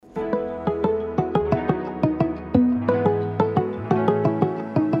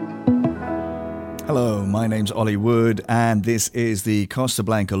My name's Ollie Wood, and this is the Costa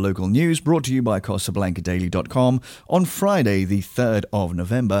Blanca local news brought to you by CostaBlancaDaily.com on Friday, the 3rd of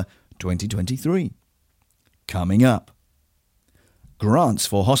November, 2023. Coming up: grants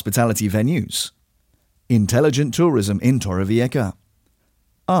for hospitality venues, intelligent tourism in Torrevieja,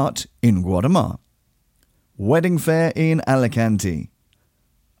 art in Guatemala, wedding fair in Alicante,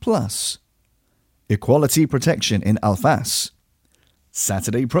 plus equality protection in Alfaz,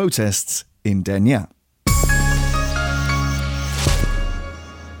 Saturday protests in Denia.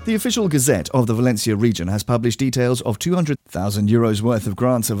 The official Gazette of the Valencia region has published details of €200,000 worth of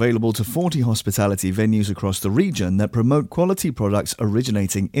grants available to 40 hospitality venues across the region that promote quality products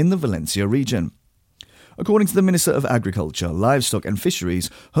originating in the Valencia region. According to the Minister of Agriculture, Livestock and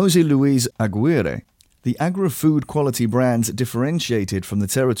Fisheries, José Luis Aguirre, the agri-food quality brands differentiated from the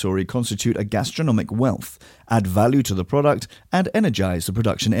territory constitute a gastronomic wealth, add value to the product, and energize the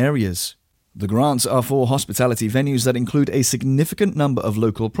production areas. The grants are for hospitality venues that include a significant number of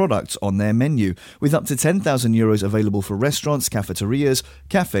local products on their menu, with up to €10,000 available for restaurants, cafeterias,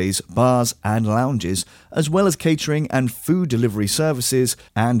 cafes, bars and lounges, as well as catering and food delivery services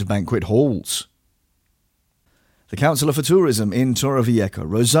and banquet halls. The Councillor for Tourism in Torrevieja,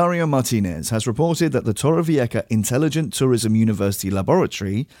 Rosario Martinez, has reported that the Torrevieja Intelligent Tourism University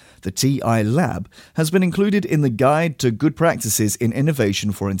Laboratory, the TI Lab, has been included in the Guide to Good Practices in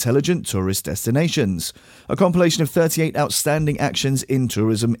Innovation for Intelligent Tourist Destinations, a compilation of 38 outstanding actions in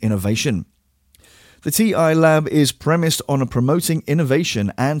tourism innovation. The TI Lab is premised on promoting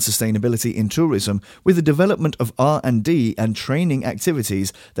innovation and sustainability in tourism with the development of R&D and training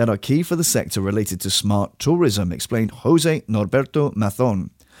activities that are key for the sector related to smart tourism, explained José Norberto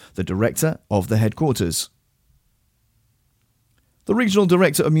Mazón, the director of the headquarters. The Regional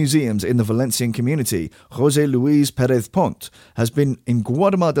Director of Museums in the Valencian community, José Luis Pérez Pont, has been in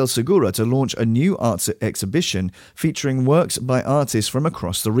Guatemala del Segura to launch a new arts exhibition featuring works by artists from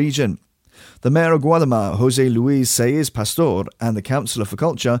across the region. The Mayor of Guatemala, José Luis Saez Pastor, and the Councillor for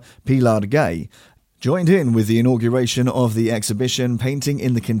Culture, Pilar Gay, joined in with the inauguration of the exhibition Painting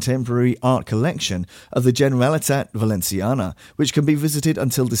in the Contemporary Art Collection of the Generalitat Valenciana, which can be visited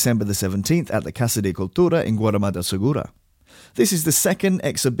until December the 17th at the Casa de Cultura in Guatemala del Segura. This is the second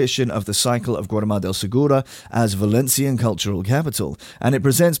exhibition of the cycle of Guatemala del Segura as Valencian cultural capital, and it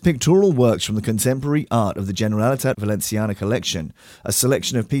presents pictorial works from the contemporary art of the Generalitat Valenciana collection, a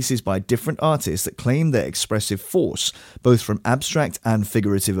selection of pieces by different artists that claim their expressive force, both from abstract and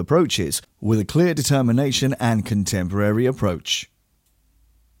figurative approaches, with a clear determination and contemporary approach.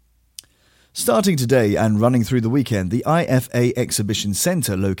 Starting today and running through the weekend, the IFA Exhibition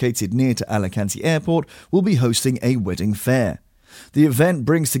Centre, located near to Alicante Airport, will be hosting a wedding fair. The event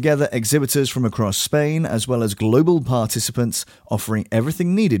brings together exhibitors from across Spain as well as global participants, offering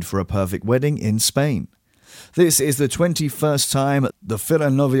everything needed for a perfect wedding in Spain. This is the 21st time the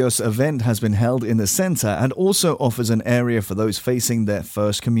Fira Novios event has been held in the centre and also offers an area for those facing their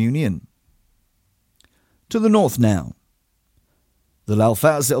first communion. To the north now. The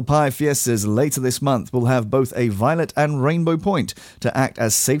Alfaz del Pi Fiestas later this month will have both a violet and rainbow point to act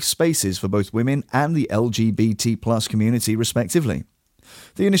as safe spaces for both women and the LGBT+ community respectively.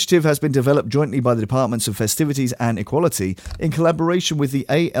 The initiative has been developed jointly by the Departments of Festivities and Equality in collaboration with the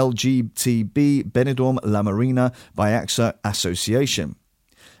ALGTB Benidorm La Marina Biaxa Association.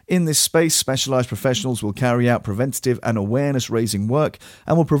 In this space, specialised professionals will carry out preventative and awareness-raising work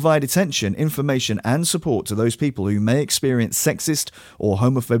and will provide attention, information and support to those people who may experience sexist or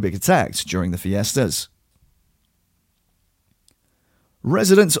homophobic attacks during the fiestas.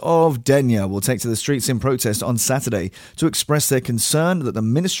 Residents of Denia will take to the streets in protest on Saturday to express their concern that the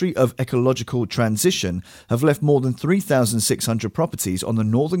Ministry of Ecological Transition have left more than 3,600 properties on the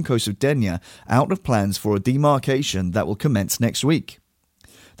northern coast of Denia out of plans for a demarcation that will commence next week.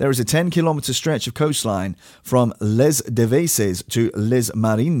 There is a 10-kilometre stretch of coastline from Les Deveses to Les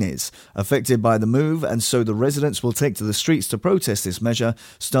Marines affected by the move, and so the residents will take to the streets to protest this measure,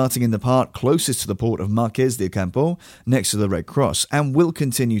 starting in the part closest to the port of Marqués de Campo, next to the Red Cross, and will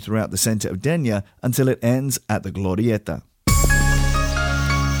continue throughout the centre of Denia until it ends at the Glorieta.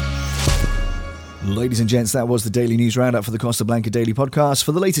 Ladies and gents, that was the Daily News Roundup for the Costa Blanca Daily Podcast.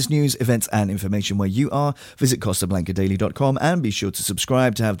 For the latest news, events and information where you are, visit CostaBlancaDaily.com and be sure to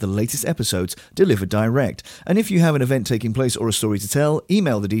subscribe to have the latest episodes delivered direct. And if you have an event taking place or a story to tell,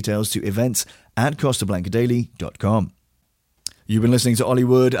 email the details to events@CostaBlancaDaily.com. You've been listening to Ollie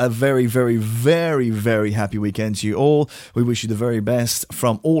Wood. A very, very, very, very happy weekend to you all. We wish you the very best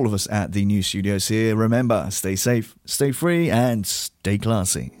from all of us at the new studios here. Remember, stay safe, stay free, and stay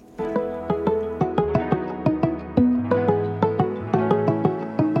classy.